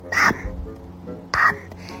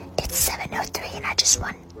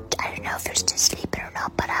I don't know if you're still sleeping or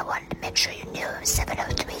not, but I wanted to make sure you knew it was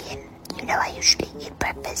 7:03, and you know I usually eat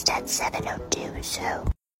breakfast at 7:02, so...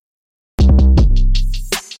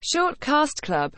 Short Cast Club